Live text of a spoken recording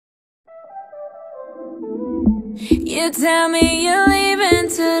You tell me you're leaving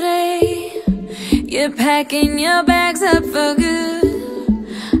today. You're packing your bags up for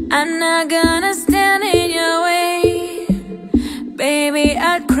good. I'm not gonna stand in your way. Baby,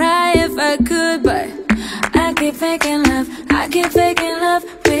 I'd cry if I could, but I keep faking love, I keep faking love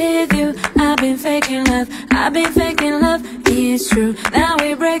with you. I've been faking love, I've been faking love, it's true. Now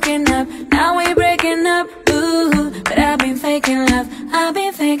we're breaking up, now we're breaking up, ooh. But I've been faking love, I've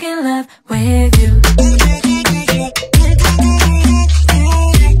been faking love with you.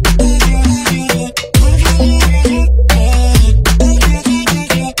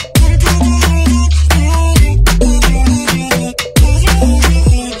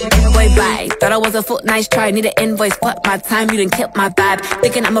 Thought I was a fool, nice try, need an invoice, but my time, you done killed my vibe.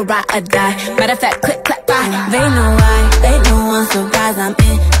 Thinking I'm a ride or die, matter of fact, click, clack, bye. They know why, they know I'm surprised. I'm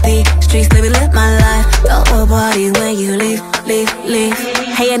in the streets, baby, live my life. Throw a party when you leave.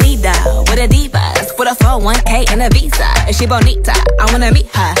 Hey Anitta, with a divas, with a 401k and a visa. Is she bonita? I wanna meet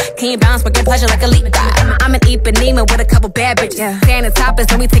her. Can you bounce, but get pleasure like a leap? I'm an Ipanema with a couple bad bitches. Staying the topless,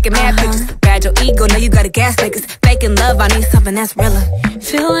 then we taking mad pictures. Bad your ego, now you gotta gas niggas. Faking love, I need something that's realer.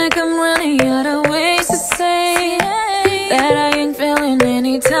 Feel like I'm running out of ways to say that I ain't feeling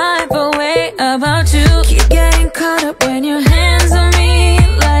any type of way about you. Keep getting caught up when your hands on me,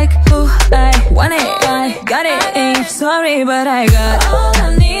 like, ooh, I want it, I got it, ain't sorry, but I got all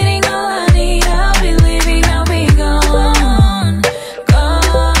I'm needing, all I need. I'll be leaving, I'll be gone,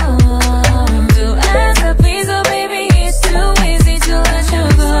 gone. To ask a please, oh baby, it's too easy to let you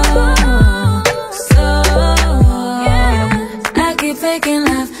go. So, yeah, I keep faking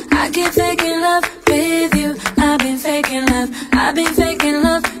love, I keep faking love with you. I've been faking love, I've been faking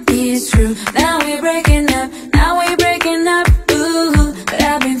love, it's true.